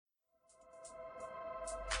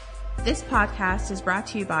This podcast is brought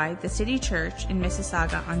to you by The City Church in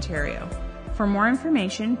Mississauga, Ontario. For more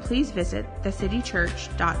information, please visit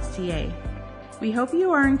thecitychurch.ca. We hope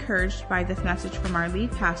you are encouraged by this message from our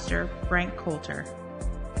lead pastor, Frank Coulter.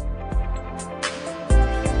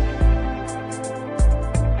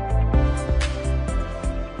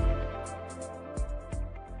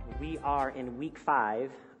 We are in week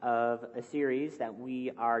 5 of a series that we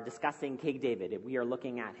are discussing King David. We are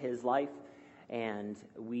looking at his life, and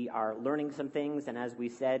we are learning some things. And as we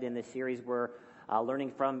said in this series, we're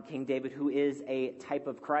learning from King David, who is a type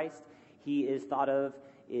of Christ. He is thought of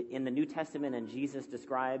in the New Testament, and Jesus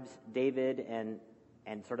describes David and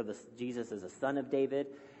sort of Jesus as a son of David.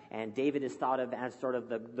 And David is thought of as sort of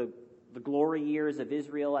the glory years of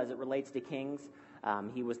Israel as it relates to kings.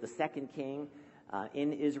 He was the second king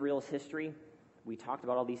in Israel's history. We talked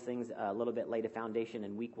about all these things a little bit, laid a foundation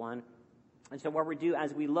in week 1. And so what we do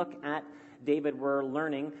as we look at David, we're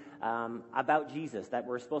learning about Jesus, that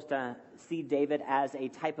we're supposed to see David as a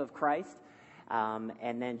type of Christ,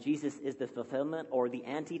 and then Jesus is the fulfillment or the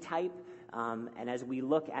antitype. And as we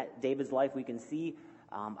look at David's life, we can see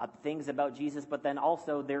things about Jesus, but then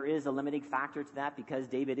also there is a limiting factor to that because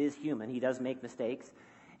David is human. He does make mistakes.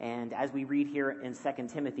 And as we read here in 2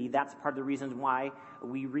 Timothy, that's part of the reasons why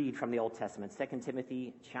we read from the Old Testament. 2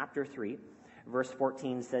 Timothy chapter 3. Verse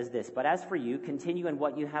 14 says this, "But as for you, continue in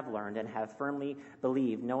what you have learned and have firmly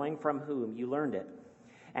believed, knowing from whom you learned it,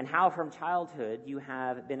 and how from childhood you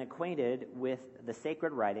have been acquainted with the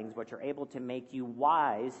sacred writings, which are able to make you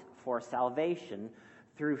wise for salvation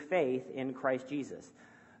through faith in Christ Jesus."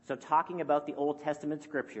 So talking about the Old Testament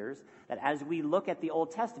scriptures, that as we look at the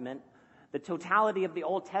Old Testament, the totality of the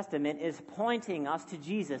Old Testament is pointing us to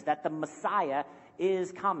Jesus, that the Messiah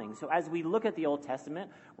is coming. So as we look at the Old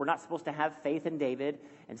Testament, we're not supposed to have faith in David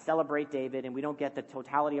and celebrate David, and we don't get the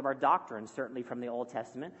totality of our doctrine, certainly from the Old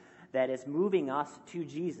Testament, that is moving us to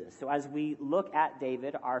Jesus. So as we look at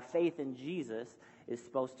David, our faith in Jesus is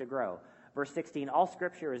supposed to grow. Verse 16, "All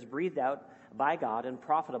Scripture is breathed out by God and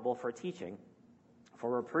profitable for teaching,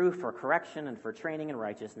 for reproof, for correction, and for training in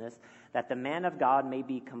righteousness, that the man of God may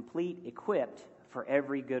be complete, equipped for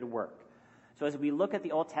every good work." So as we look at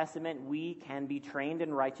the Old Testament, we can be trained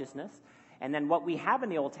in righteousness. And then what we have in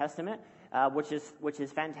the Old Testament, which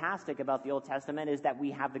is fantastic about the Old Testament, is that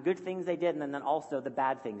we have the good things they did and then also the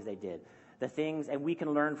bad things they did. The things, and we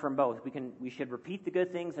can learn from both. We should repeat the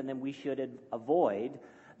good things, and then we should avoid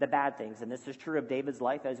the bad things. And this is true of David's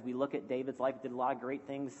life. As we look at David's life, he did a lot of great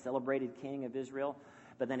things, celebrated king of Israel,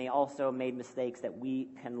 but then he also made mistakes that we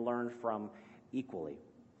can learn from equally.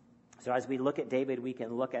 So as we look at David, we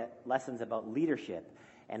can look at lessons about leadership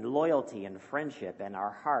and loyalty and friendship and our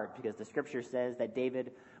heart, because the scripture says that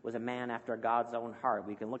David was a man after God's own heart.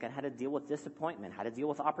 We can look at how to deal with disappointment, how to deal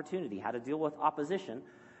with opportunity, how to deal with opposition.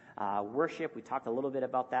 Worship, we talked a little bit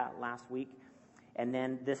about that last week. And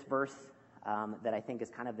then this verse that I think is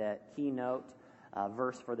kind of the keynote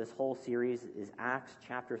verse for this whole series is Acts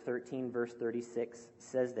chapter 13, verse 36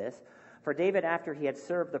 says this, "For David, after he had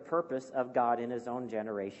served the purpose of God in his own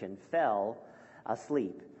generation, fell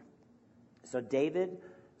asleep." So David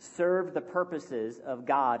served the purposes of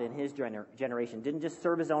God in his generation. Didn't just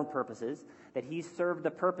serve his own purposes, that he served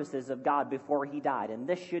the purposes of God before he died. And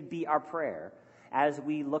this should be our prayer as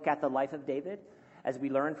we look at the life of David, as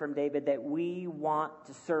we learn from David, that we want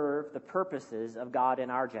to serve the purposes of God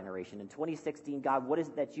in our generation. In 2016, God, what is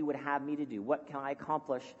it that you would have me to do? What can I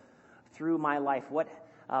accomplish through my life? What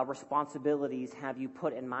responsibilities have you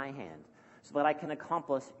put in my hand so that I can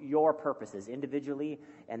accomplish your purposes individually,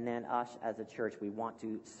 and then us as a church? We want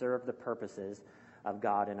to serve the purposes of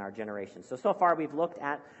God in our generation. So far we've looked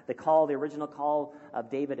at the original call of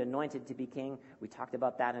David anointed to be king. We talked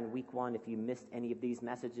about that in week 1. If you missed any of these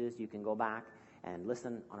messages, you can go back and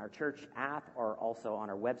listen on our church app or also on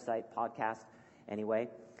our website podcast anyway.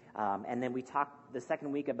 And then we talked the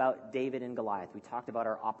second week about David and Goliath. We talked about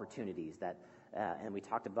our opportunities and we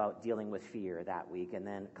talked about dealing with fear that week. And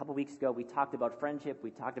then a couple weeks ago, we talked about friendship. We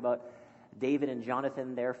talked about David and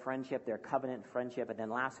Jonathan, their friendship, their covenant friendship. And then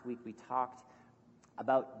last week, we talked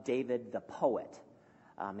about David the poet.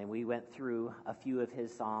 And we went through a few of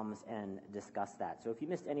his psalms and discussed that. So if you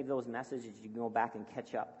missed any of those messages, you can go back and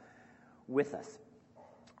catch up with us.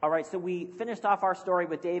 All right, so we finished off our story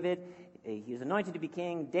with David. He was anointed to be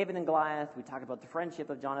king. David and Goliath. We talked about the friendship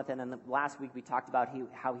of Jonathan. And last week, we talked about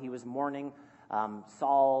how he was mourning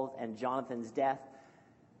Saul and Jonathan's death.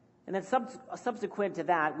 And then subsequent to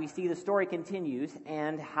that, we see the story continues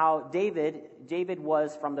and how David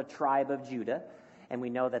was from the tribe of Judah, and we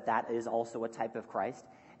know that that is also a type of Christ.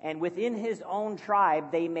 And within his own tribe,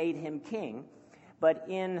 they made him king. But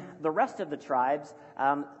in the rest of the tribes,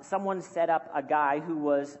 someone set up a guy who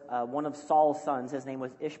was one of Saul's sons. His name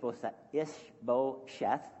was Ishbosheth.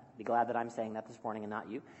 Be glad that I'm saying that this morning and not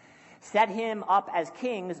you. Set him up as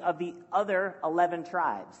kings of the other 11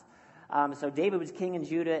 tribes. So David was king in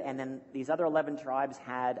Judah, and then these other 11 tribes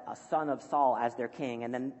had a son of Saul as their king.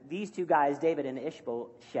 And then these two guys, David and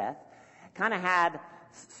Ishbosheth, kind of had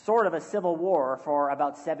sort of a civil war for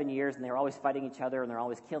about 7 years, and they were always fighting each other, and they're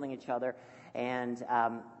always killing each other. And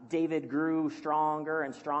David grew stronger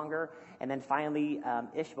and stronger, and then finally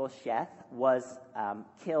Ishbosheth was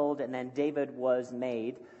killed, and then David was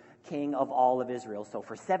made king of all of Israel. So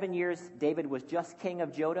for 7 years, David was just king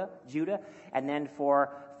of Judah, and then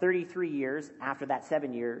for 33 years, after that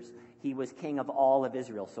 7 years, he was king of all of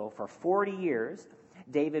Israel. So for 40 years,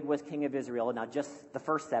 David was king of Israel. Now just the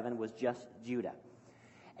first 7 was just Judah.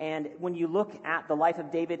 And when you look at the life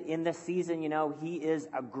of David in this season, he is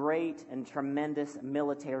a great and tremendous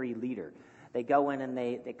military leader. They go in and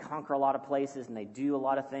they conquer a lot of places, and they do a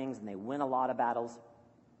lot of things, and they win a lot of battles.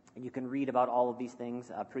 And you can read about all of these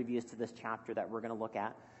things previous to this chapter that we're going to look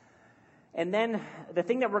at. And then the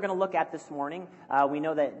thing that we're going to look at this morning, we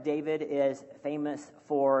know that David is famous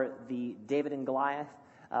for the David and Goliath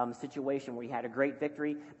situation where he had a great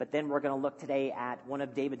victory. But then we're going to look today at one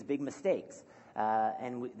of David's big mistakes.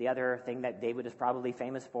 The other thing that David is probably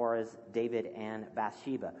famous for is David and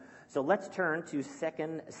Bathsheba. So let's turn to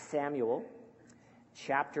 2 Samuel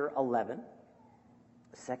chapter 11.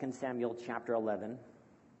 2 Samuel chapter 11.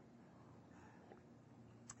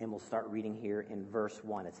 And we'll start reading here in verse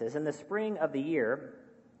 1. It says, "In the spring of the year,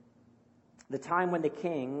 the time when the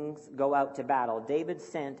kings go out to battle, David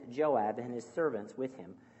sent Joab and his servants with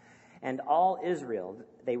him, and all Israel.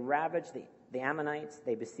 They ravaged the Ammonites,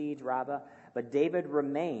 they besieged Rabbah, but David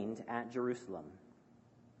remained at Jerusalem."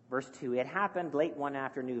 Verse 2, "It happened late one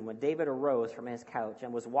afternoon when David arose from his couch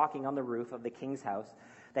and was walking on the roof of the king's house,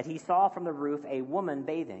 that he saw from the roof a woman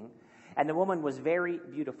bathing, and the woman was very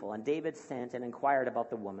beautiful. And David sent and inquired about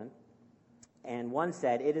the woman. And one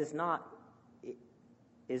said, Is not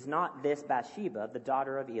this Bathsheba, the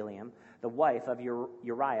daughter of Eliam, the wife of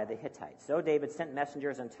Uriah the Hittite? So David sent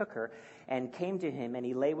messengers and took her, and came to him, and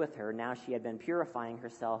he lay with her. Now she had been purifying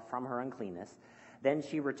herself from her uncleanness. Then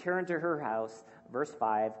she returned to her house," verse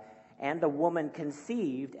 5, "and the woman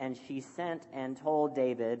conceived, and she sent and told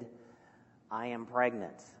David, 'I am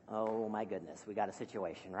pregnant.'" Oh my goodness, we got a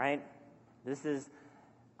situation, right? This is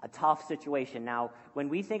a tough situation. Now, when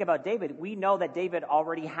we think about David, we know that David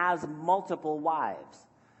already has multiple wives.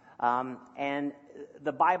 And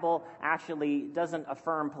the Bible actually doesn't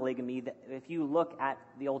affirm polygamy. If you look at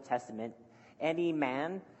the Old Testament, any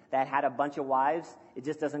man that had a bunch of wives, it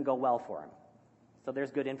just doesn't go well for him. So there's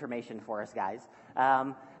good information for us, guys.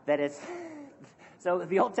 So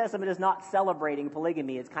the Old Testament is not celebrating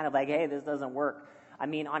polygamy. It's kind of like, hey, this doesn't work. I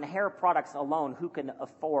mean, on hair products alone, who can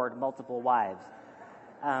afford multiple wives?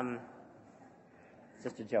 It's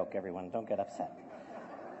just a joke, everyone. Don't get upset.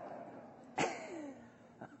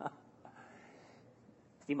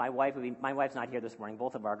 See, my wife's not here this morning.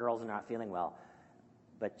 Both of our girls are not feeling well,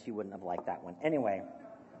 but she wouldn't have liked that one. Anyway,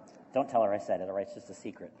 don't tell her I said it, all right? It's just a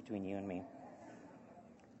secret between you and me.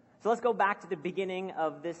 So let's go back to the beginning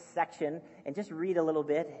of this section and just read a little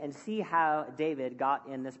bit and see how David got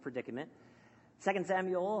in this predicament. 2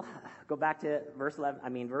 Samuel, go back to verse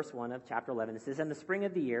 1 of chapter 11. It says, "In the spring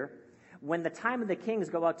of the year, when the time of the kings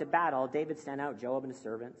go out to battle, David sent out Joab and his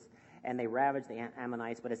servants, and they ravaged the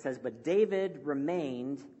Ammonites." But it says, "But David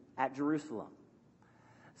remained at Jerusalem."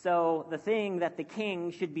 So the thing that the king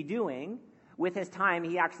should be doing with his time,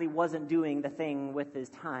 he actually wasn't doing the thing with his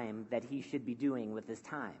time that he should be doing with his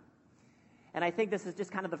time. And I think this is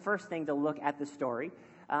just kind of the first thing to look at the story.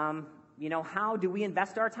 How do we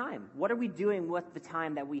invest our time? What are we doing with the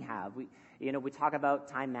time that we have? We talk about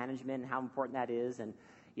time management and how important that is, and,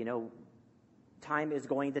 time is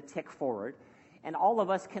going to tick forward. And all of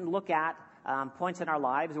us can look at points in our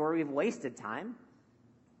lives where we've wasted time,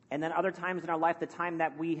 and then other times in our life, the time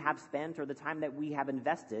that we have spent or the time that we have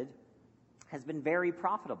invested has been very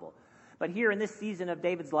profitable. But here in this season of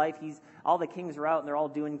David's life, all the kings are out and they're all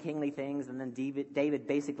doing kingly things, and then David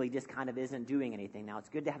basically just kind of isn't doing anything. Now, it's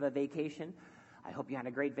good to have a vacation. I hope you had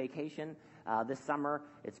a great vacation this summer.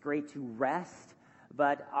 It's great to rest,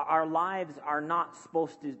 but our lives are not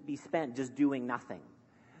supposed to be spent just doing nothing.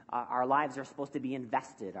 Our lives are supposed to be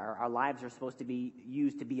invested. Our lives are supposed to be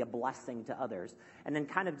used to be a blessing to others. And then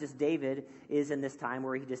kind of just David is in this time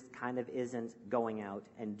where he just kind of isn't going out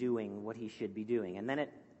and doing what he should be doing. And then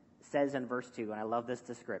it says in verse 2, and I love this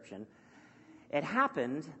description, "It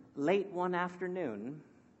happened late one afternoon."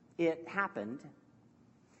 It happened.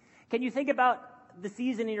 Can you think about the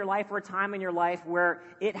season in your life or a time in your life where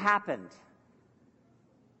it happened?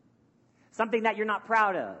 Something that you're not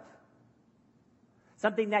proud of.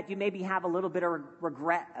 Something that you maybe have a little bit of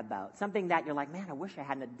regret about. Something that you're like, man, I wish I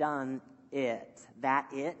hadn't have done it. That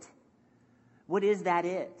it? What is that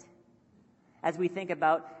it? As we think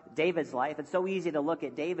about David's life, it's so easy to look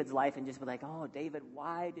at David's life and just be like, oh, David,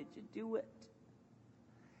 why did you do it?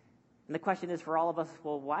 And the question is for all of us,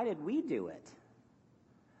 well, why did we do it?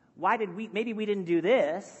 Why did we, maybe we didn't do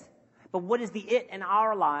this, but what is the it in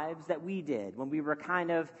our lives that we did when we were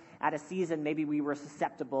kind of at a season, maybe we were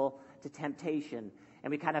susceptible to temptation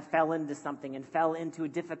and we kind of fell into something and fell into a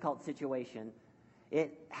difficult situation.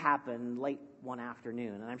 It happened late one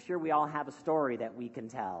afternoon, and I'm sure we all have a story that we can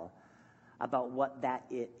tell about what that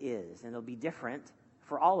it is, and it'll be different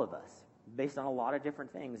for all of us based on a lot of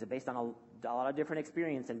different things, and based on a lot of different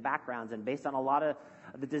experience and backgrounds, and based on a lot of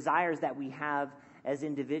the desires that we have as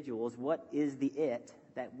individuals. What is the it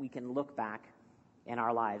that we can look back in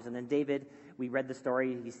our lives? And then David, we read the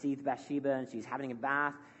story, he sees Bathsheba, and she's having a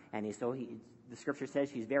bath, and the scripture says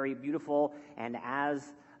she's very beautiful, and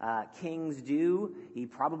as kings do, he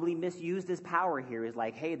probably misused his power here. He's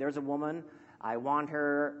like, hey, there's a woman, I want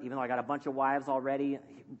her, even though I got a bunch of wives already,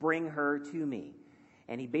 bring her to me.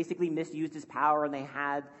 And he basically misused his power, and they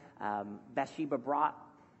had Bathsheba brought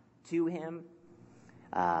to him.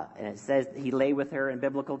 And it says he lay with her in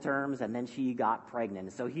biblical terms, and then she got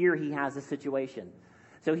pregnant. So here he has a situation.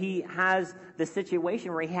 So he has the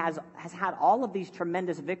situation where he has had all of these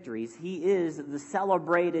tremendous victories. He is the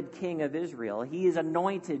celebrated king of Israel. He is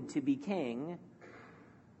anointed to be king,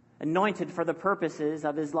 anointed for the purposes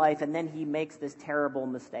of his life, and then he makes this terrible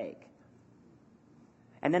mistake.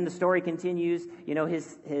 And then the story continues. You know,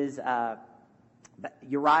 his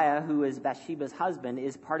Uriah, who is Bathsheba's husband,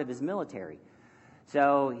 is part of his military.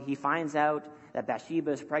 So he finds out that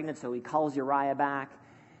Bathsheba is pregnant, so he calls Uriah back.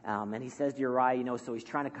 And he says to Uriah, so he's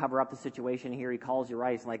trying to cover up the situation here. He calls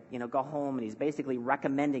Uriah, he's like, go home. And he's basically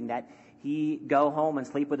recommending that he go home and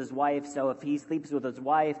sleep with his wife. So if he sleeps with his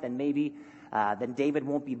wife, then maybe then David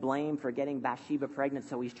won't be blamed for getting Bathsheba pregnant.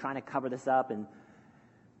 So he's trying to cover this up. And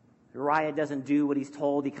Uriah doesn't do what he's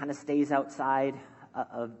told. He kind of stays outside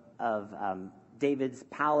of David's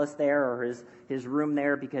palace there, or his room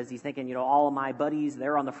there, because he's thinking, all of my buddies,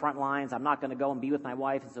 they're on the front lines. I'm not going to go and be with my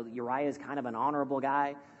wife. And so Uriah is kind of an honorable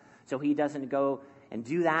guy. So he doesn't go and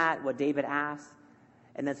do that, what David asks.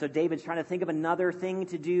 And then so David's trying to think of another thing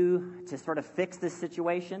to do to sort of fix this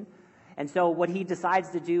situation. And so what he decides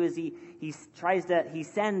to do is he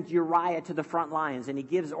sends Uriah to the front lines, and he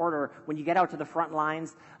gives order, when you get out to the front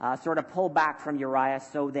lines, sort of pull back from Uriah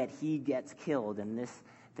so that he gets killed, and this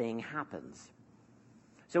thing happens.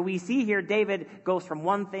 So we see here David goes from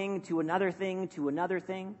one thing to another thing to another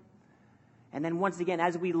thing. And then once again,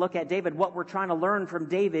 as we look at David, what we're trying to learn from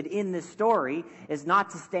David in this story is not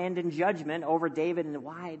to stand in judgment over David and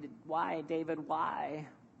why, David, why?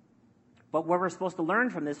 But what we're supposed to learn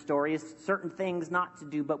from this story is certain things not to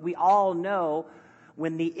do. But we all know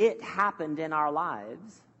when the it happened in our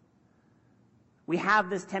lives, we have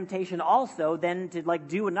this temptation also then to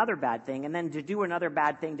do another bad thing, and then to do another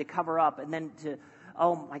bad thing to cover up, and then to,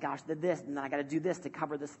 oh my gosh, did this, and then I got to do this to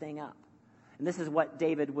cover this thing up. And this is what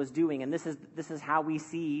David was doing, and this is how we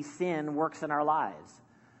see sin works in our lives.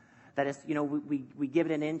 That is, we give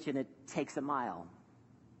it an inch and it takes a mile.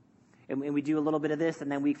 And we do a little bit of this,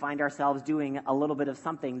 and then we find ourselves doing a little bit of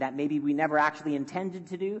something that maybe we never actually intended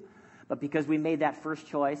to do, but because we made that first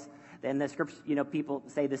choice, then the scripture, people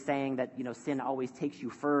say the saying that, sin always takes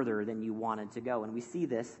you further than you wanted to go. And we see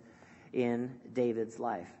this in David's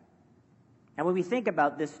life. And when we think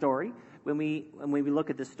about this story, when we look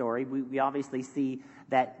at this story, we obviously see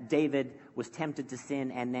that David was tempted to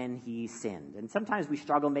sin and then he sinned. And sometimes we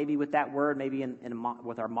struggle maybe with that word, maybe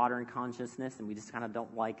with our modern consciousness, and we just kind of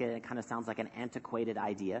don't like it. It kind of sounds like an antiquated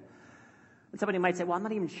idea. And somebody might say, well, I'm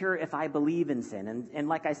not even sure if I believe in sin. And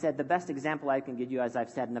like I said, the best example I can give you, as I've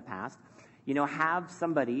said in the past, have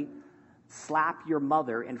somebody slap your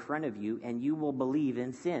mother in front of you and you will believe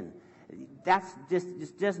in sin. That's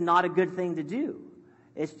just not a good thing to do.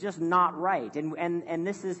 It's just not right. And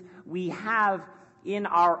this is, we have in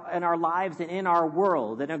our lives and in our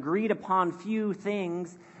world an agreed upon few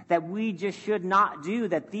things that we just should not do,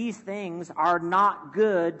 that these things are not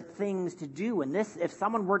good things to do. And this, if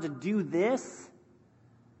someone were to do this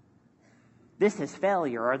is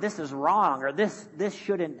failure, or this is wrong, or this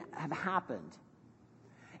shouldn't have happened.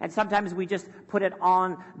 And sometimes we just put it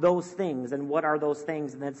on those things. And what are those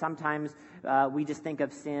things? And then sometimes we just think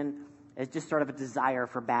of sin as just sort of a desire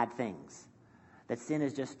for bad things. that sin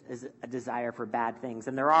is just a desire for bad things.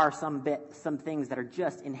 And there are some things that are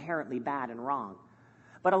just inherently bad and wrong.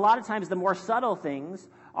 But a lot of times the more subtle things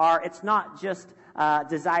are, it's not just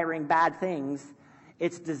desiring bad things,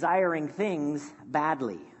 it's desiring things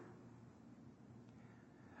badly.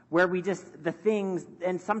 Where we just, the things,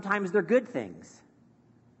 and sometimes they're good things.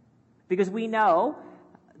 Because we know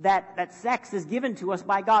that sex is given to us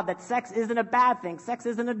by God, that sex isn't a bad thing, sex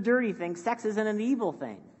isn't a dirty thing, sex isn't an evil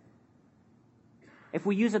thing. If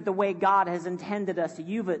we use it the way God has intended us to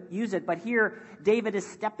use it. But here, David is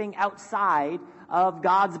stepping outside of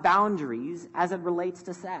God's boundaries as it relates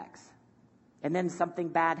to sex. And then something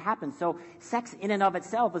bad happens. So sex in and of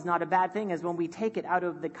itself is not a bad thing, as when we take it out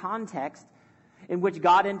of the context in which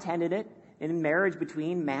God intended it in marriage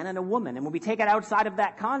between man and a woman. And when we take it outside of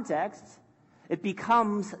that context, it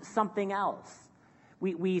becomes something else.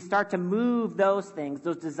 We start to move those things,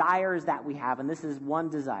 those desires that we have, and this is one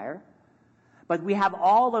desire. But we have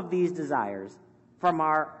all of these desires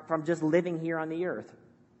from just living here on the earth.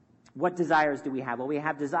 What desires do we have? Well, we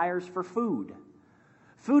have desires for food.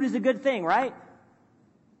 Food is a good thing, right?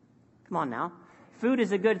 Come on now. Food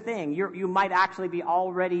is a good thing. You might actually be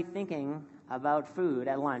already thinking about food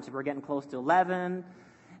at lunch. We're getting close to 11.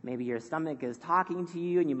 Maybe your stomach is talking to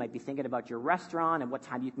you, and you might be thinking about your restaurant and what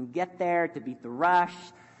time you can get there to beat the rush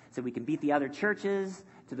so we can beat the other churches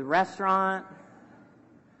to the restaurant.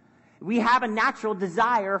 We have a natural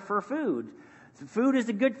desire for food. Food is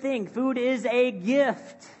a good thing. Food is a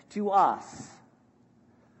gift to us.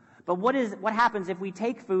 But what happens if we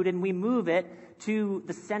take food and we move it to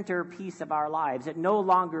the centerpiece of our lives? It no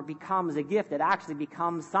longer becomes a gift. It actually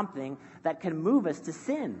becomes something that can move us to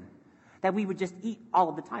sin. That we would just eat all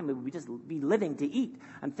of the time. We would just be living to eat.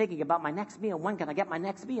 I'm thinking about my next meal. When can I get my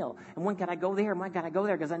next meal? And when can I go there? And when can I go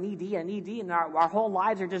there? Because I need to eat. I need to eat. And our whole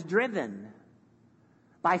lives are just driven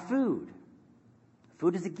by food.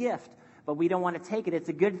 Food is a gift, but we don't want to take it. It's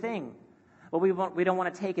a good thing. But we don't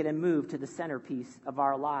want to take it and move to the centerpiece of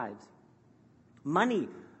our lives. Money.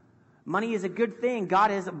 Money is a good thing.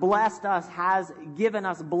 God has blessed us, has given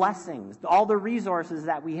us blessings, all the resources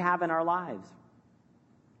that we have in our lives.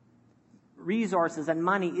 Resources and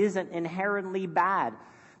money isn't inherently bad.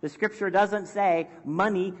 The scripture doesn't say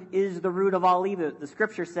money is the root of all evil. The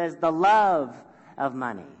scripture says the love of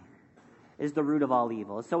money is the root of all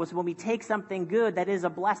evil. So it's when we take something good that is a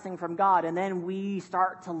blessing from God and then we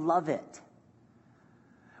start to love it.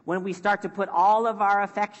 When we start to put all of our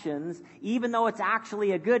affections, even though it's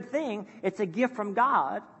actually a good thing, it's a gift from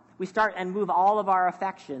God, we start and move all of our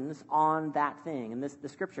affections on that thing. And the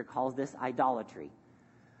scripture calls this idolatry.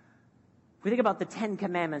 If we think about the Ten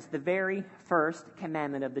Commandments, the very first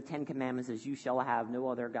commandment of the Ten Commandments is, you shall have no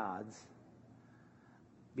other gods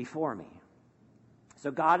before me. So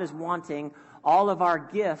God is wanting all of our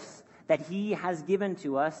gifts that he has given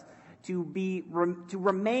to us to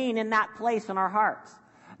remain in that place in our hearts.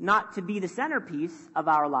 Not to be the centerpiece of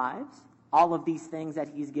our lives, all of these things that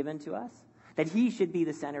he's given to us, that he should be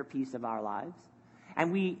the centerpiece of our lives.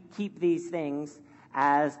 And we keep these things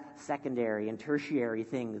as secondary and tertiary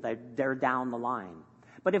things that they're down the line.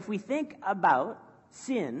 But if we think about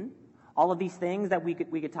sin, all of these things that we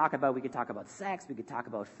could talk about sex, we could talk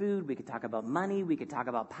about food, we could talk about money, we could talk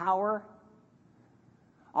about power.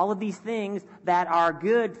 All of these things that are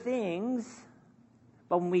good things,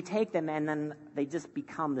 but when we take them and then they just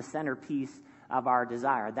become the centerpiece of our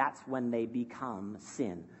desire, that's when they become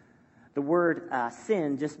sin. The word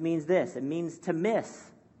sin just means this. It means to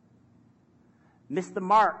miss the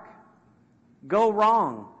mark, go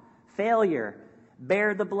wrong, failure,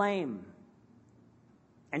 bear the blame.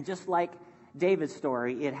 And just like David's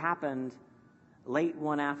story, it happened late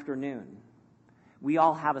one afternoon. We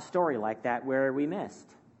all have a story like that where we missed.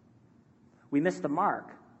 We missed the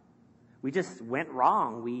mark. We just went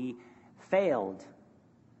wrong. We failed.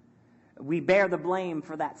 We bear the blame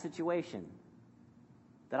for that situation.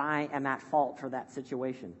 That I am at fault for that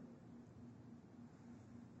situation.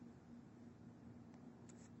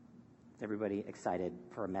 Is everybody excited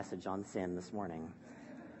for a message on sin this morning?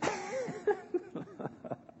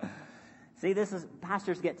 See,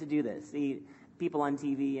 pastors get to do this. See, people on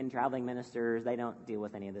TV and traveling ministers, they don't deal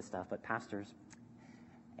with any of this stuff, but pastors,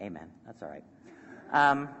 amen. That's all right.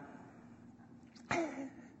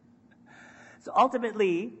 So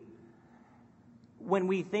ultimately, when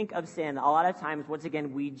we think of sin, a lot of times, once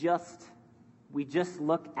again, we just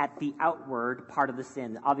look at the outward part of the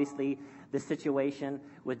sin. Obviously, the situation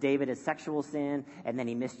with David is sexual sin, and then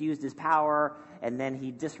he misused his power, and then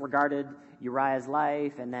he disregarded Uriah's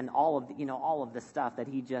life, and then all of the stuff that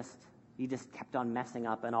he just kept on messing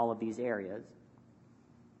up in all of these areas.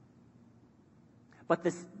 But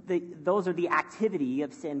those are the activity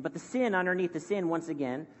of sin. But the sin, underneath the sin, once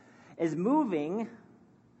again, is moving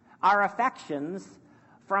our affections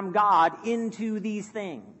from God into these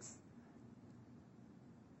things,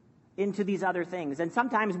 into these other things. And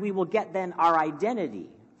sometimes we will get then our identity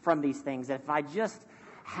from these things. If I just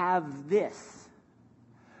have this,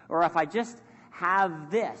 or if I just have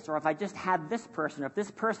this, or if I just had this person, or if this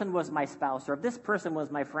person was my spouse, or if this person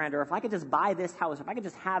was my friend, or if I could just buy this house, or if I could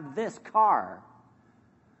just have this car,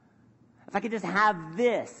 if I could just have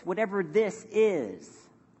this, whatever this is,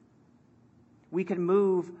 we can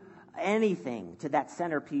move anything to that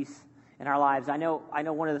centerpiece in our lives. I know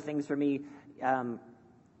one of the things for me, does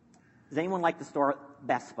anyone like the store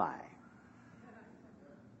Best Buy?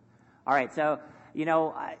 All right, so,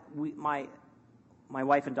 my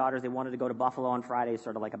wife and daughters, they wanted to go to Buffalo on Friday,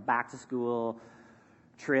 sort of like a back-to-school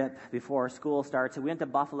trip before school starts. So we went to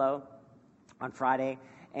Buffalo on Friday,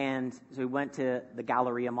 and so we went to the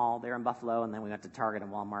Galleria Mall there in Buffalo, and then we went to Target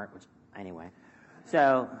and Walmart, anyway.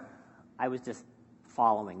 So I was just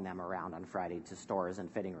following them around on Friday to stores and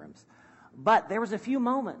fitting rooms. But there was a few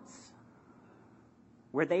moments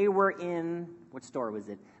where they were in, what store was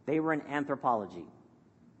it? They were in Anthropologie.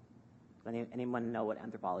 Anyone know what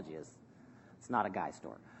Anthropologie is? It's not a guy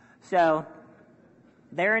store. So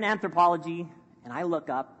they're in Anthropologie, and I look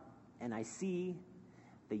up, and I see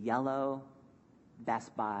the yellow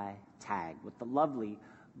Best Buy tag with the lovely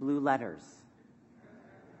blue letters.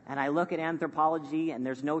 And I look at Anthropologie, and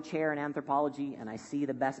there's no chair in Anthropologie, and I see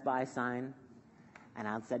the Best Buy sign, and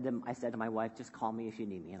I said to my wife, just call me if you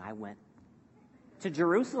need me. And I went to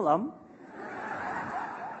Jerusalem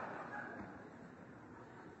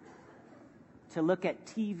to look at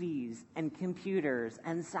TVs and computers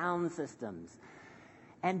and sound systems.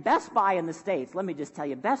 And Best Buy in the States, let me just tell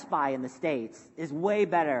you, Best Buy in the States is way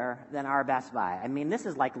better than our Best Buy. I mean, this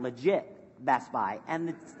is like legit Best Buy.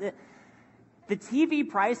 And the TV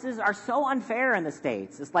prices are so unfair in the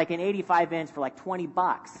States. It's like an 85-inch for like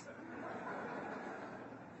 $20.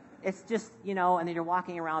 It's just, and then you're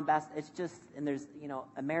walking around and there's,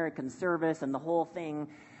 American service and the whole thing.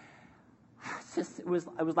 It was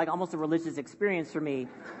like almost a religious experience for me.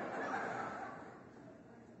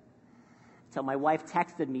 Until my wife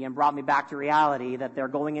texted me and brought me back to reality that they're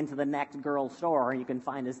going into the next girl's store and you can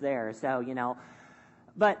find us there. So,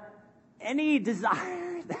 but any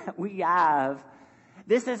desire that we have,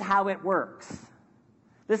 this is how it works.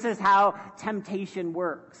 This is how temptation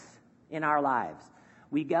works in our lives.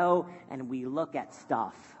 We go and we look at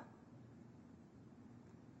stuff.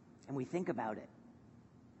 And we think about it.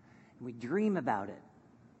 We dream about it.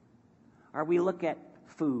 Or we look at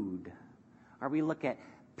food. Or we look at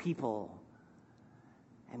people.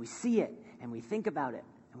 And we see it. And we think about it.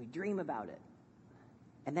 And we dream about it.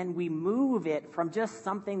 And then we move it from just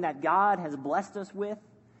something that God has blessed us with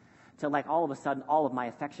to like all of a sudden all of my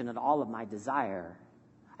affection and all of my desire.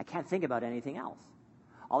 I can't think about anything else.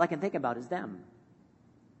 All I can think about is them.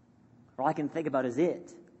 Or all I can think about is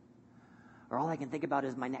it. Or all I can think about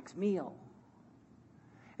is my next meal.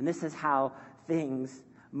 And this is how things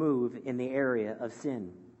move in the area of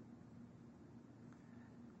sin.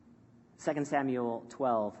 2 Samuel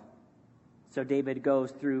 12. So David goes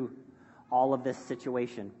through all of this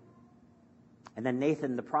situation. And then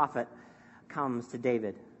Nathan the prophet comes to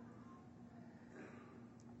David.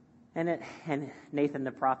 And Nathan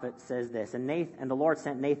the prophet says this. And the Lord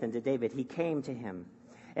sent Nathan to David. He came to him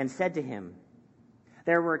and said to him,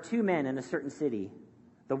 there were two men in a certain city,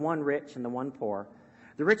 the one rich and the one poor.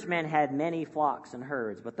 The rich man had many flocks and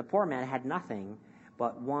herds, but the poor man had nothing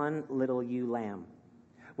but one little ewe lamb,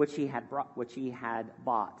 which he had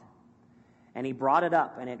bought. And he brought it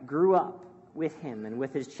up, and it grew up with him and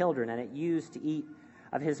with his children, and it used to eat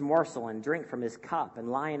of his morsel and drink from his cup and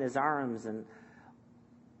lie in his arms, and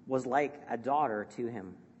was like a daughter to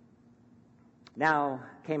him. Now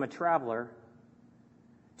came a traveler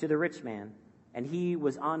to the rich man, and he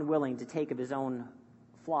was unwilling to take of his own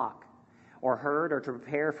flock or herd, or to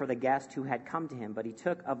prepare for the guest who had come to him. But he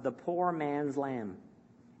took of the poor man's lamb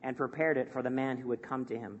and prepared it for the man who had come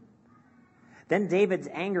to him. Then David's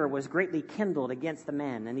anger was greatly kindled against the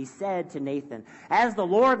men, and he said to Nathan, as the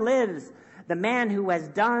Lord lives, the man who has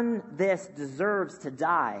done this deserves to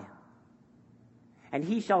die. And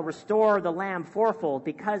he shall restore the lamb fourfold,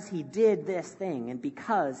 because he did this thing, and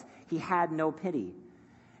because he had no pity.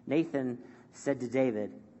 Nathan said to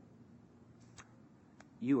David,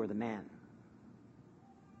 you are the man.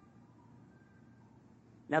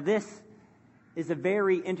 Now this is a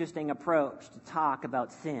very interesting approach to talk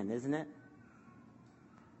about sin, isn't it?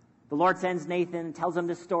 The Lord sends Nathan, tells him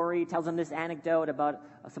this story, tells him this anecdote about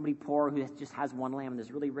somebody poor who just has one lamb, and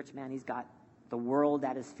this really rich man, he's got the world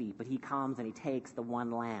at his feet, but he comes and he takes the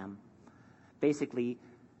one lamb. Basically,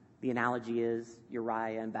 the analogy is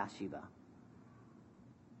Uriah and Bathsheba.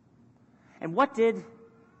 And what did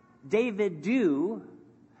David do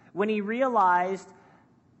when he realized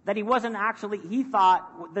that he wasn't actually, he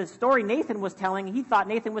thought, the story Nathan was telling, he thought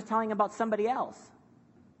Nathan was telling about somebody else.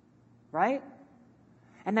 Right?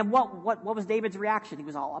 And then what was David's reaction? He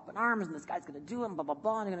was all up in arms, and this guy's going to do him, blah, blah,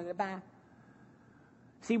 blah, and they're going to get back.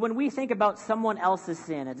 See, when we think about someone else's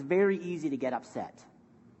sin, it's very easy to get upset.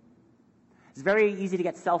 It's very easy to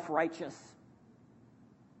get self-righteous.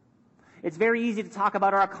 It's very easy to talk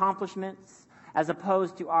about our accomplishments as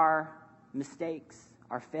opposed to our mistakes,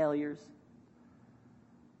 our failures.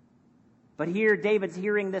 But here, David's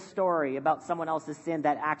hearing this story about someone else's sin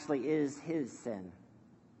that actually is his sin.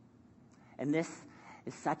 And this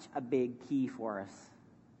is such a big key for us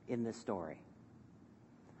in this story.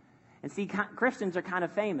 And see, Christians are kind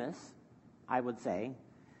of famous, I would say.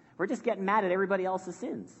 We're just getting mad at everybody else's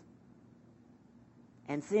sins.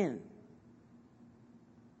 And sin.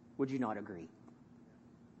 Would you not agree?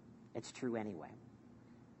 It's true anyway.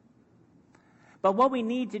 But what we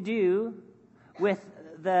need to do with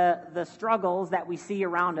the struggles that we see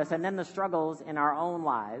around us and then the struggles in our own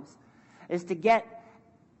lives is to get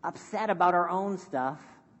upset about our own stuff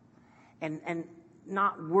and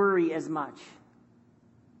not worry as much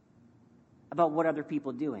about what other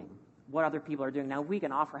people are doing. Now, if we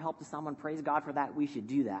can offer help to someone, praise God for that, we should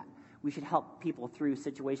do that. We should help people through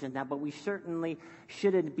situations now, but we certainly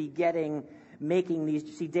shouldn't be making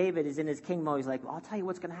these. See, David is in his king mode. He's like, well, I'll tell you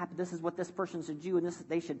what's going to happen. This is what this person should do, and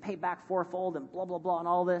they should pay back fourfold, and blah, blah, blah, and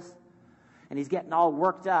all this. And he's getting all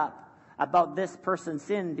worked up about this person's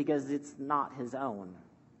sin because it's not his own.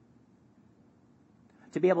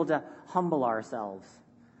 To be able to humble ourselves.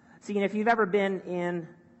 See, and if you've ever been in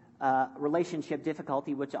relationship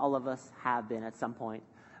difficulty, which all of us have been at some point,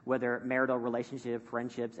 whether marital relationship,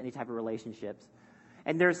 friendships, any type of relationships,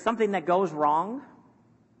 and there's something that goes wrong,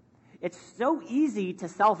 it's so easy to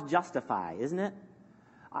self-justify, isn't it?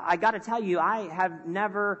 I got to tell you, I have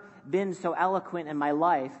never been so eloquent in my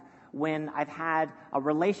life when I've had a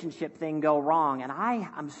relationship thing go wrong, and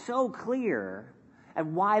I'm so clear at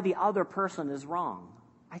why the other person is wrong.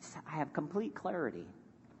 I have complete clarity.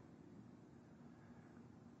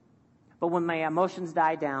 But when my emotions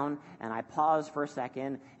die down and I pause for a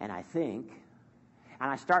second and I think,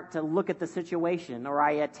 and I start to look at the situation, or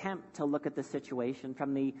I attempt to look at the situation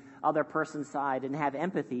from the other person's side and have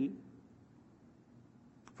empathy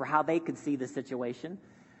for how they could see the situation,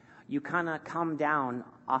 you kind of come down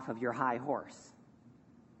off of your high horse.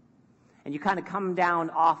 And you kind of come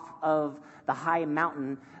down off of the high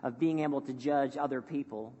mountain of being able to judge other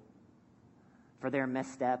people for their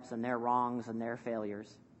missteps and their wrongs and their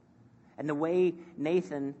failures. And the way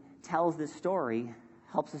Nathan tells this story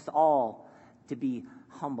helps us all to be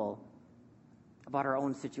humble about our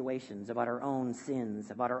own situations, about our own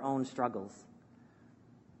sins, about our own struggles.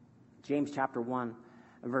 James chapter 1,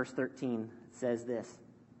 verse 13 says this: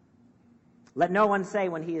 "Let no one say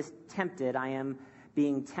when he is tempted, I am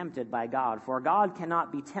being tempted by God. For God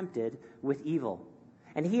cannot be tempted with evil.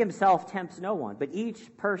 And he himself tempts no one. But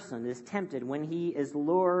each person is tempted when he is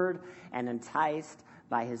lured and enticed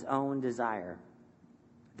by his own desire.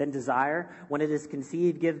 Then desire, when it is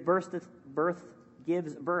conceived, gives birth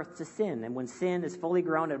to sin. And when sin is fully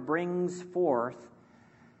grown, it brings forth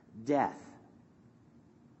death."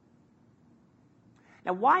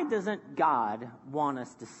 Now, why doesn't God want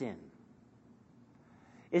us to sin?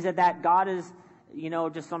 Is it that God is,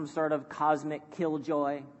 just some sort of cosmic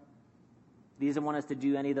killjoy? He doesn't want us to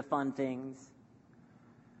do any of the fun things.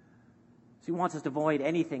 So he wants us to avoid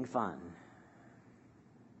anything fun.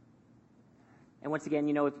 And once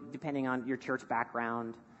again, depending on your church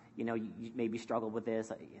background, you maybe struggled with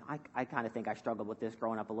this. I kind of think I struggled with this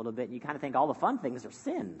growing up a little bit. And you kind of think all the fun things are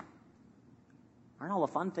sin. Aren't all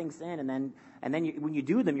the fun things sin? And then when you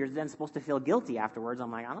do them, you're then supposed to feel guilty afterwards.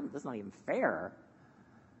 I'm like, that's not even fair.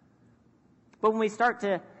 But when we start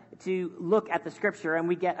to look at the Scripture and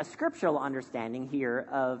we get a scriptural understanding here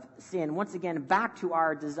of sin, once again, back to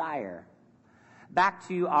our desire, back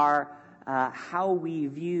to our how we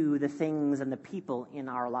view the things and the people in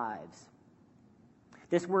our lives.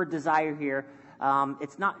 This word desire here,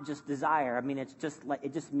 it's not just desire. I mean, it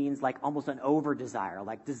just means like almost an over desire,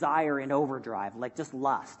 like desire in overdrive, like just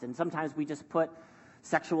lust. And sometimes we just put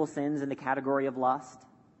sexual sins in the category of lust.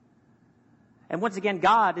 And once again,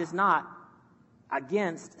 God is not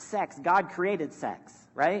against sex. God created sex,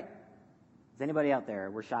 right? Is anybody out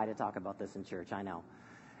there? We're shy to talk about this in church, I know.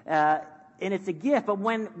 and it's a gift, but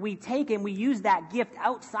when we take and we use that gift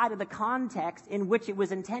outside of the context in which it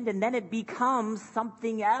was intended, then it becomes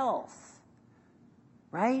something else,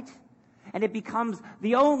 right? And it becomes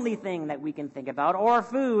the only thing that we can think about, or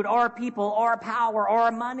food, or people, or power,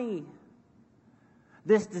 or money.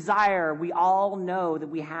 This desire, we all know that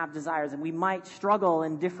we have desires, and we might struggle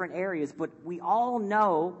in different areas, but we all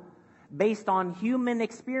know, based on human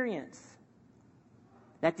experience,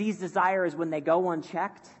 that these desires, when they go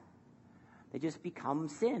unchecked, they just become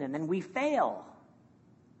sin, and then we fail.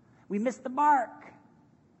 We miss the mark.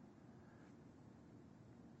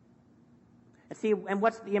 And see, and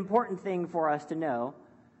what's the important thing for us to know,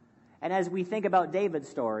 and as we think about David's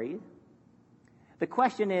story, the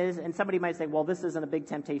question is, and somebody might say, well, this isn't a big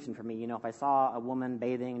temptation for me. You know, if I saw a woman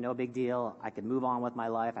bathing, no big deal. I could move on with my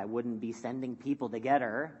life. I wouldn't be sending people to get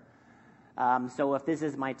her. So if this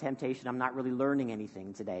is my temptation, I'm not really learning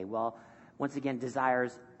anything today. Well, once again,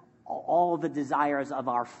 desires, all the desires of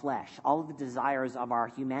our flesh, all of the desires of our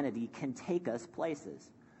humanity can take us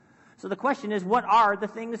places. So the question is, what are the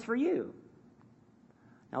things for you?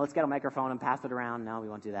 Now let's get a microphone and pass it around. No, we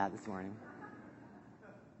won't do that this morning.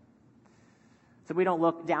 So we don't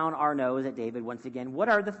look down our nose at David once again. What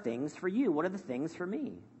are the things for you? What are the things for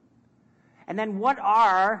me? And then what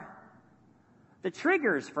are the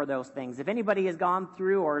triggers for those things? If anybody has gone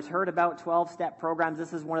through or has heard about 12-step programs,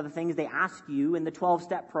 this is one of the things they ask you in the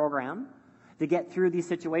 12-step program to get through these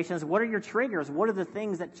situations. What are your triggers? What are the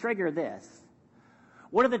things that trigger this?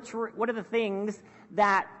 What are the things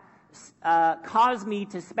that cause me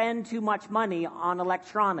to spend too much money on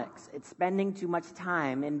electronics? It's spending too much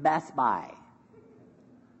time in Best Buy.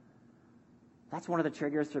 That's one of the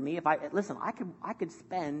triggers for me. I could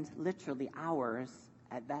spend literally hours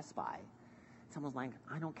at Best Buy. Someone's like,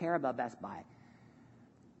 I don't care about Best Buy.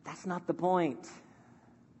 That's not the point.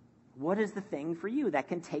 What is the thing for you that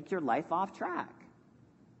can take your life off track?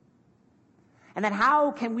 And then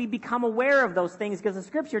how can we become aware of those things? Because the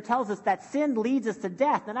Scripture tells us that sin leads us to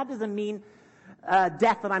death. And that doesn't mean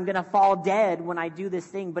death that I'm going to fall dead when I do this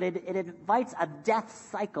thing, but it invites a death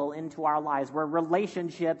cycle into our lives where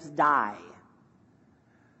relationships die.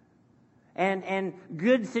 And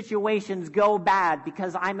good situations go bad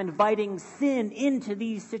because I'm inviting sin into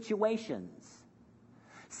these situations.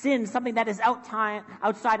 Sin, something that is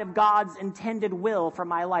outside of God's intended will for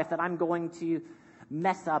my life, that I'm going to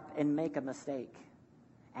mess up and make a mistake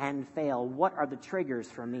and fail. What are the triggers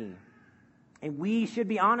for me? And we should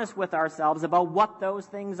be honest with ourselves about what those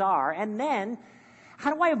things are. And then,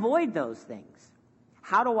 how do I avoid those things?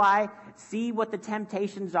 How do I see what the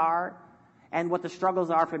temptations are and what the struggles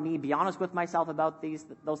are for me, be honest with myself about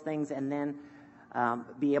those things, and then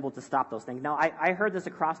be able to stop those things? Now, I heard this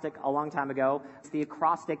acrostic a long time ago. It's the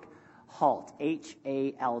acrostic HALT,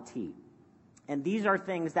 H-A-L-T. And these are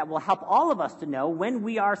things that will help all of us to know when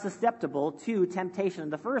we are susceptible to temptation.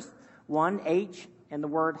 The first one, H in the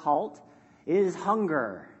word HALT, is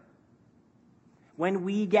hunger. When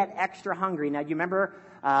we get extra hungry. Now, do you remember,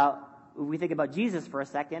 we think about Jesus for a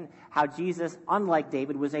second, how Jesus, unlike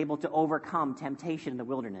David, was able to overcome temptation in the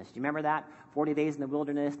wilderness. Do you remember that? 40 days in the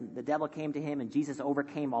wilderness, the devil came to him, and Jesus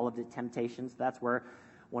overcame all of the temptations. That's where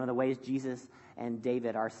one of the ways Jesus and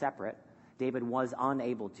David are separate. David was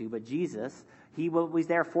unable to, but Jesus, he was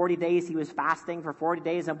there 40 days. He was fasting for 40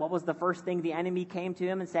 days, and what was the first thing? The enemy came to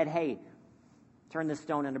him and said, hey, turn this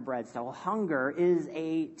stone into bread. So hunger is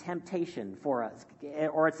a temptation for us,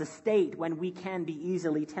 or it's a state when we can be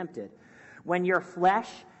easily tempted. When your flesh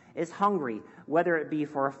is hungry, whether it be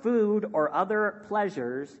for food or other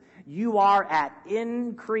pleasures, you are at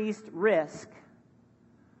increased risk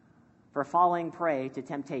for falling prey to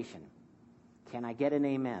temptation. Can I get an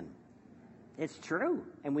amen? It's true,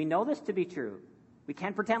 and we know this to be true. We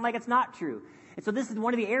can't pretend like it's not true. And so this is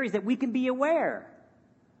one of the areas that we can be aware.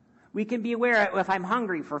 We can be aware if I'm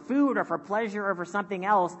hungry for food or for pleasure or for something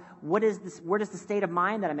else, what is this, where does the state of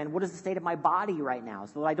mind that I'm in? What is the state of my body right now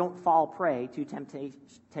so that I don't fall prey to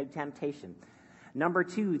temptation? Number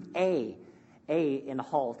 2, A in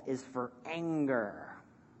HALT is for anger.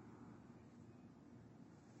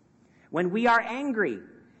 When we are angry,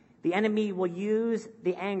 the enemy will use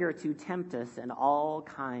the anger to tempt us in all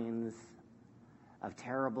kinds of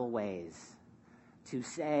terrible ways, to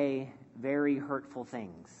say very hurtful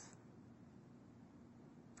things.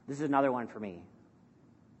 This is another one for me.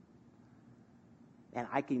 And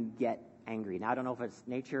I can get angry. Now, I don't know if it's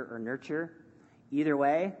nature or nurture. Either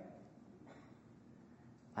way,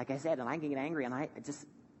 like I said, and I can get angry, and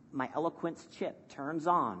my eloquence chip turns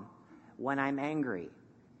on when I'm angry.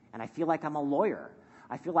 And I feel like I'm a lawyer.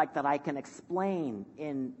 I feel like that I can explain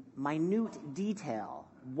in minute detail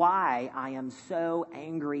why I am so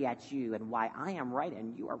angry at you and why I am right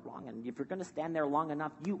and you are wrong. And if you're going to stand there long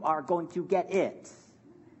enough, you are going to get it.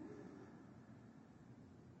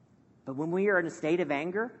 But when we are in a state of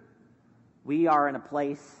anger, we are in a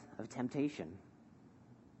place of temptation.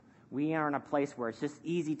 We are in a place where it's just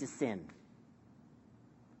easy to sin.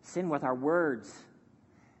 Sin with our words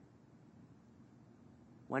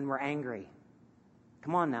when we're angry.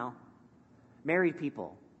 Come on now. Married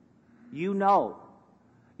people, you know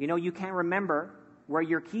you can't remember where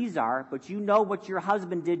your keys are, but you know what your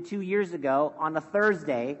husband did 2 years ago on a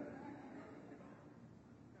Thursday.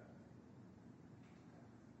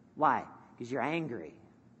 Why? Because you're angry.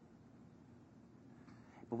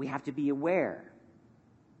 But we have to be aware.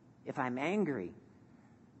 If I'm angry,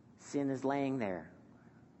 sin is laying there.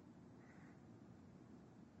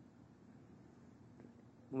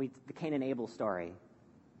 The Cain and Abel story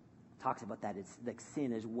talks about that. It's like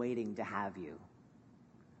sin is waiting to have you.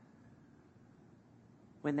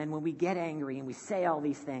 When we get angry and we say all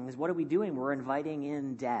these things, what are we doing? We're inviting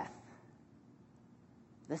in death.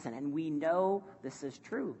 Listen, and we know this is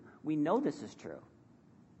true. We know this is true.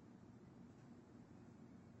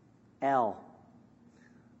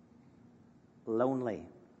 Lonely.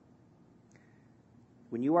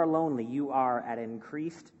 When you are lonely, you are at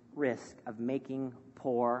increased risk of making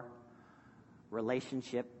poor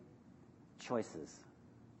relationship choices.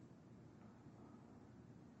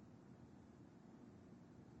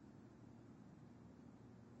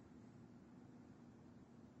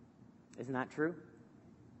 Isn't that true?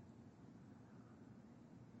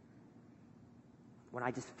 When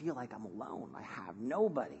I just feel like I'm alone, I have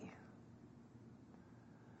nobody.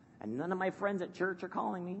 And none of my friends at church are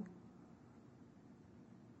calling me. And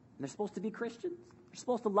they're supposed to be Christians. They're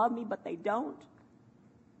supposed to love me, but they don't.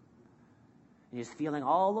 And you're just feeling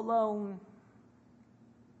all alone.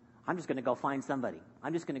 I'm just going to go find somebody.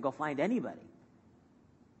 I'm just going to go find anybody.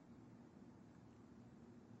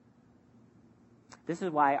 This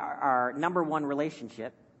is why our number one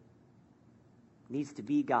relationship needs to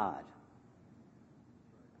be God.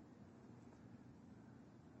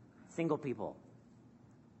 Single people,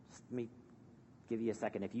 let me give you a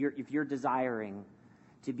second. If you're desiring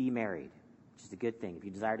to be married, which is a good thing. If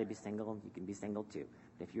you desire to be single, you can be single too.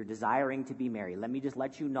 But if you're desiring to be married, let me just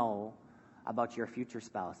let you know about your future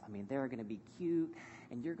spouse. I mean, they're going to be cute,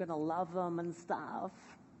 and you're going to love them and stuff.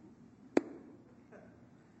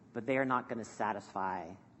 But they are not going to satisfy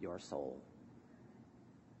your soul.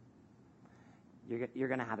 You're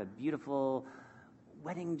going to have a beautiful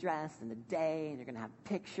wedding dress and a day, and you're going to have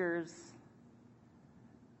pictures.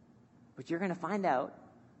 But you're going to find out,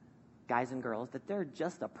 guys and girls, that they're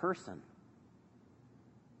just a person.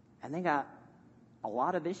 And they got a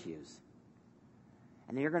lot of issues.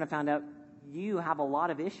 And then you're going to find out you have a lot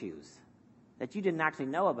of issues that you didn't actually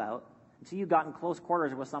know about until you got in close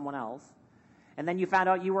quarters with someone else. And then you found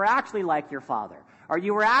out you were actually like your father, or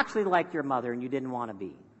you were actually like your mother, and you didn't want to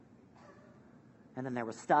be. And then there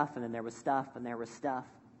was stuff, and then there was stuff, and there was stuff.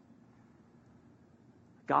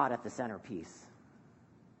 God at the centerpiece.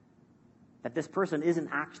 That this person isn't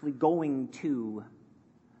actually going to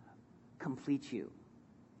complete you.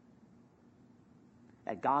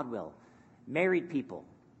 That God will. Married people,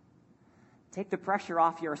 take the pressure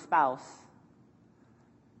off your spouse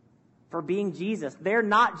for being Jesus. They're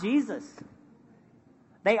not Jesus.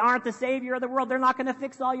 They aren't the Savior of the world. They're not going to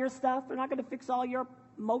fix all your stuff. They're not going to fix all your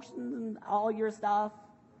emotions and all your stuff.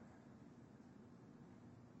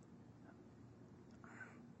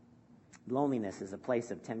 Loneliness is a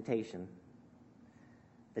place of temptation.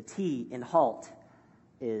 The T in halt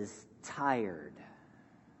is tired.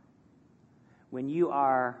 When you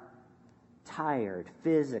are tired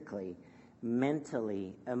physically,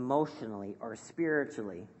 mentally, emotionally, or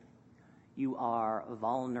spiritually, you are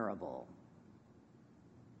vulnerable.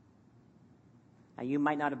 Now, you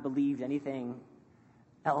might not have believed anything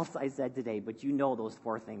else I said today, but you know those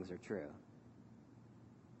 4 things are true.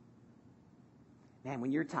 Man,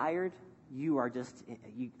 when you're tired, you are just,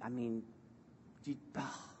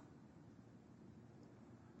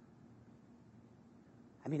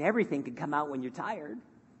 everything can come out when you're tired.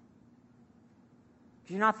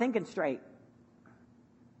 Because you're not thinking straight.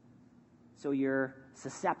 So you're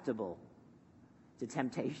susceptible to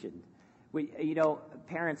temptation.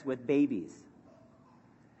 Parents with babies,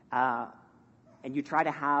 and you try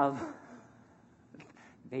to have,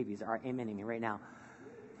 babies are amening me right now.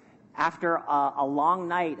 After a long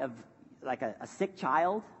night of like a sick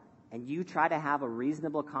child, and you try to have a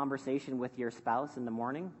reasonable conversation with your spouse in the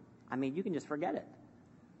morning, you can just forget it.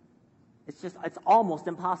 It's almost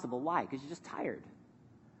impossible. Why? Because you're just tired.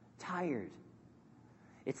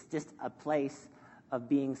 It's just a place of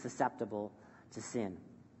being susceptible to sin.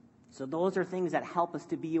 So those are things that help us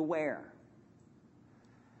to be aware.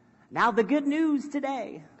 Now the good news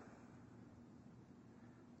today.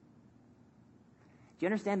 Do you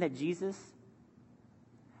understand that Jesus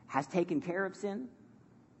has taken care of sin?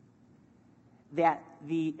 That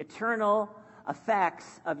the eternal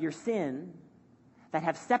effects of your sin that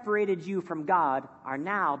have separated you from God are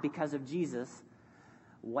now, because of Jesus,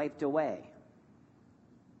 wiped away.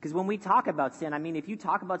 Because when we talk about sin, if you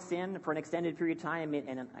talk about sin for an extended period of time,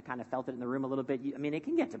 and I kind of felt it in the room a little bit, it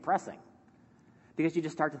can get depressing. Because you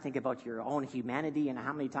just start to think about your own humanity and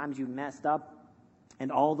how many times you messed up,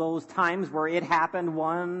 and all those times where it happened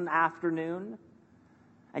one afternoon.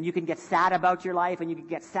 And you can get sad about your life, and you can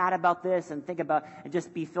get sad about this, and think about, and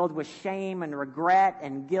just be filled with shame and regret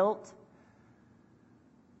and guilt.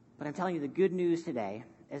 But I'm telling you, the good news today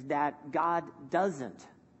is that God doesn't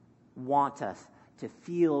want us to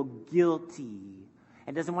feel guilty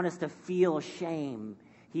and doesn't want us to feel shame.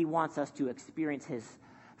 He wants us to experience His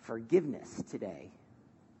forgiveness today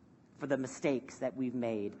for the mistakes that we've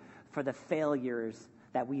made, for the failures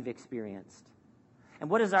that we've experienced. And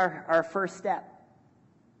what is our first step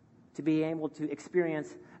to be able to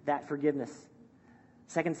experience that forgiveness?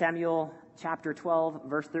 2 Samuel chapter 12,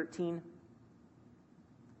 verse 13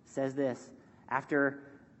 says this. After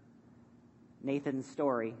Nathan's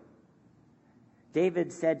story,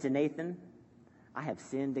 David said to Nathan, "I have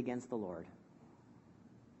sinned against the Lord."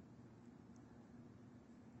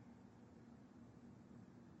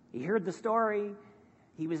 He heard the story.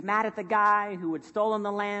 He was mad at the guy who had stolen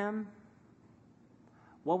the lamb.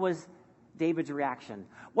 What was David's reaction?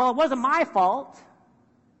 Well, it wasn't my fault.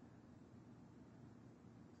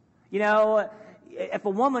 If a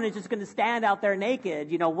woman is just going to stand out there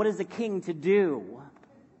naked, what is a king to do?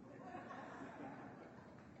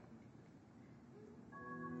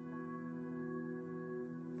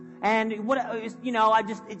 And if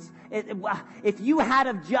you had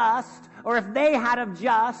of just, or if they had of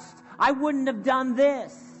just, I wouldn't have done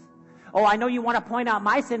this. Oh, I know you want to point out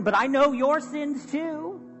my sin, but I know your sins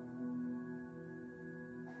too.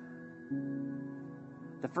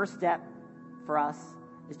 The first step for us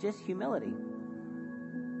is just humility.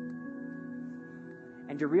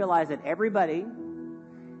 And to realize that everybody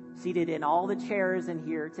seated in all the chairs in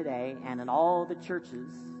here today and in all the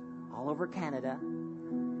churches all over Canada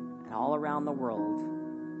and all around the world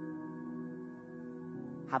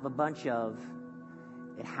have a bunch of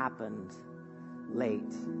 "it happened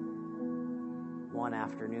late one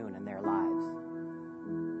afternoon" in their lives.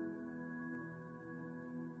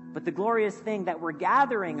 But the glorious thing that we're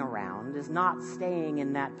gathering around is not staying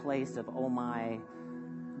in that place of, "Oh my,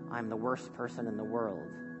 I'm the worst person in the world."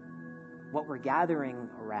 What we're gathering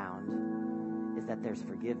around is that there's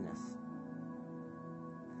forgiveness.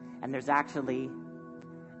 And there's actually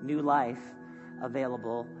new life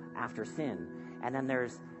available after sin. And then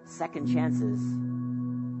there's second chances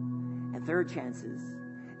and third chances.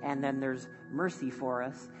 And then there's mercy for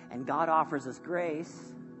us. And God offers us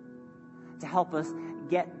grace to help us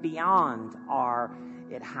get beyond our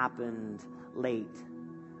 "it happened late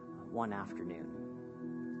one afternoon."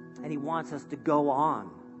 And He wants us to go on.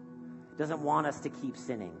 Doesn't want us to keep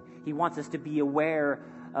sinning. He wants us to be aware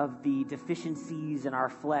of the deficiencies in our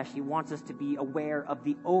flesh. He wants us to be aware of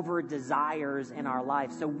the over-desires in our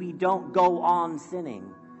life so we don't go on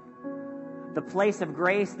sinning. The place of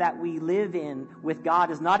grace that we live in with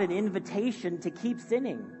God is not an invitation to keep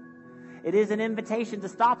sinning. It is an invitation to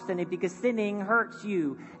stop sinning, because sinning hurts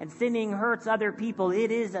you and sinning hurts other people.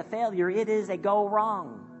 It is a failure. It is a go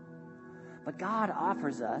wrong. But God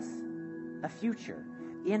offers us a future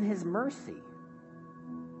in His mercy,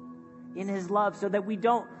 in His love, so that we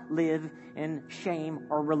don't live in shame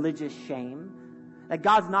or religious shame. That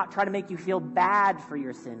God's not trying to make you feel bad for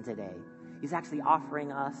your sin today. He's actually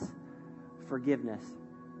offering us forgiveness.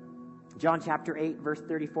 John chapter 8, verse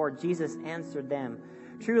 34, Jesus answered them,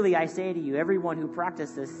 "Truly I say to you, everyone who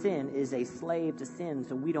practices sin is a slave to sin."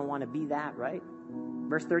 So we don't want to be that, right?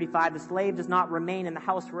 Verse 35, "The slave does not remain in the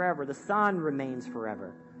house forever. The Son remains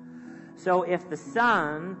forever. So if the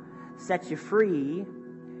Son sets you free,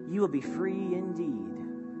 you will be free indeed."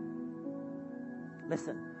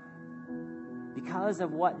 Listen, because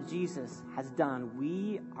of what Jesus has done,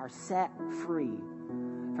 we are set free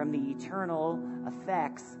from the eternal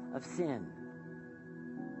effects of sin.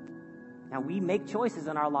 Now, we make choices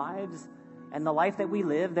in our lives, and the life that we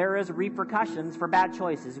live, there is repercussions for bad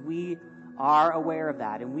choices. We are aware of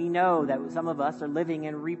that, and we know that some of us are living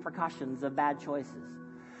in repercussions of bad choices.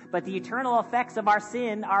 But the eternal effects of our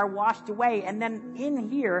sin are washed away. And then in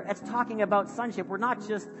here, it's talking about sonship. We're not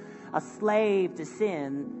just a slave to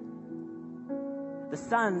sin, the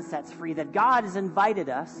Son sets free, that God has invited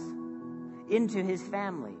us into his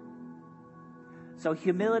family. So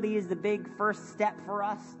humility is the big first step for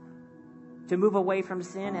us to move away from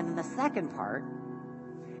sin. And then the second part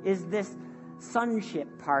is this sonship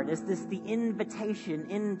part, is this the invitation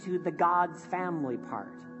into the God's family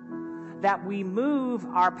part. That we move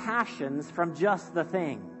our passions from just the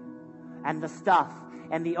thing and the stuff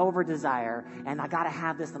and the over-desire, and I gotta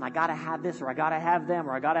have this, and I gotta have this, or I gotta have them,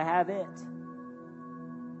 or I gotta have it.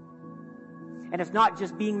 And it's not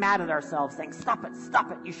just being mad at ourselves, saying, stop it,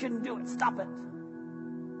 you shouldn't do it, stop it.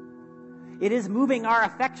 It is moving our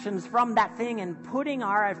affections from that thing and putting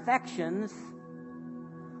our affections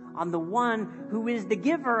on the one who is the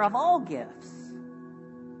giver of all gifts.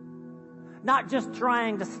 Not just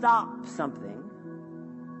trying to stop something,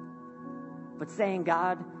 but saying,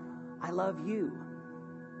 God, I love you.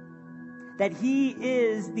 That he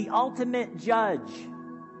is the ultimate judge.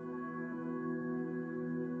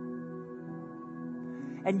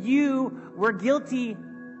 And you were guilty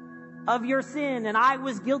of your sin, and I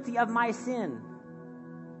was guilty of my sin.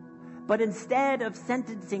 But instead of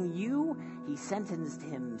sentencing you, he sentenced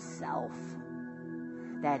himself.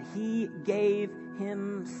 That he gave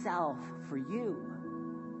himself for you.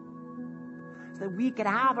 So that we could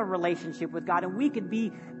have a relationship with God, and we could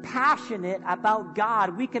be passionate about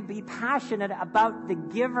God. We could be passionate about the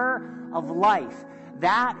giver of life.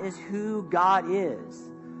 That is who God is.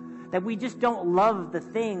 That we just don't love the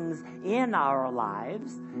things in our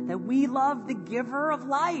lives, that we love the giver of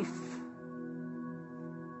life.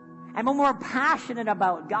 And when we're passionate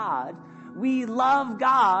about God, we love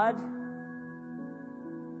God.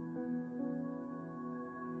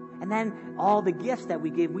 And then all the gifts that we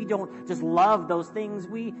give, we don't just love those things,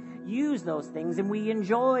 we use those things and we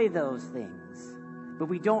enjoy those things. But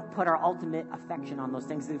we don't put our ultimate affection on those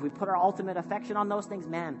things. If we put our ultimate affection on those things,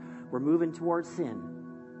 man, we're moving towards sin.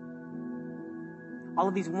 All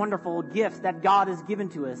of these wonderful gifts that God has given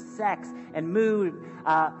to us, sex and mood,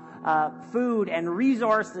 food and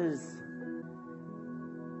resources.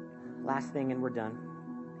 Last thing and we're done.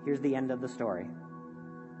 Here's the end of the story.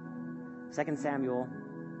 2 Samuel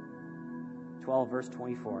 12, verse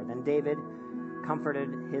 24. Then David comforted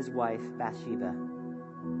his wife Bathsheba.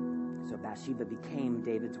 So Bathsheba became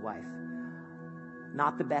David's wife.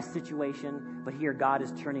 Not the best situation, but here God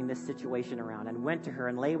is turning this situation around, and went to her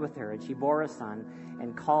and lay with her, and she bore a son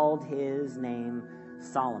and called his name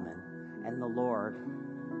Solomon, and the Lord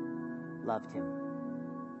loved him.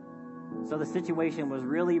 So the situation was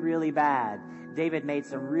really, really bad. David made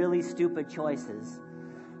some really stupid choices,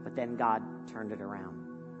 but then God turned it around.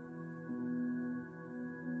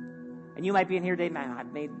 And you might be in here today, man,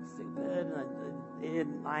 I've made stupid.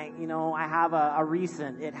 I have a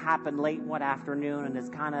recent, it happened late one afternoon, and it's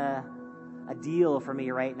kind of a deal for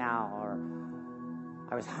me right now. Or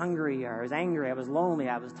I was hungry, or I was angry, I was lonely,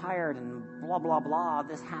 I was tired, and blah, blah, blah,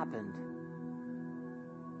 this happened.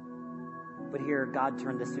 But here, God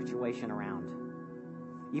turned this situation around.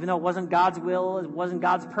 Even though it wasn't God's will, it wasn't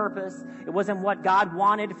God's purpose, it wasn't what God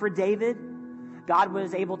wanted for David, God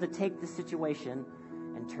was able to take the situation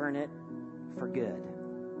and turn it for good.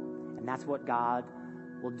 And that's what God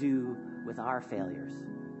will do with our failures,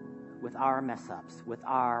 with our mess-ups, with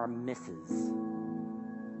our misses.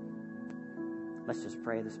 Let's just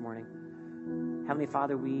pray this morning. Heavenly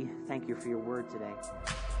Father, we thank you for your word today.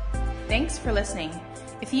 Thanks for listening.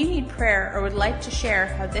 If you need prayer or would like to share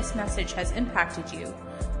how this message has impacted you,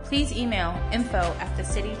 please email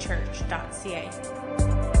info@thecitychurch.ca.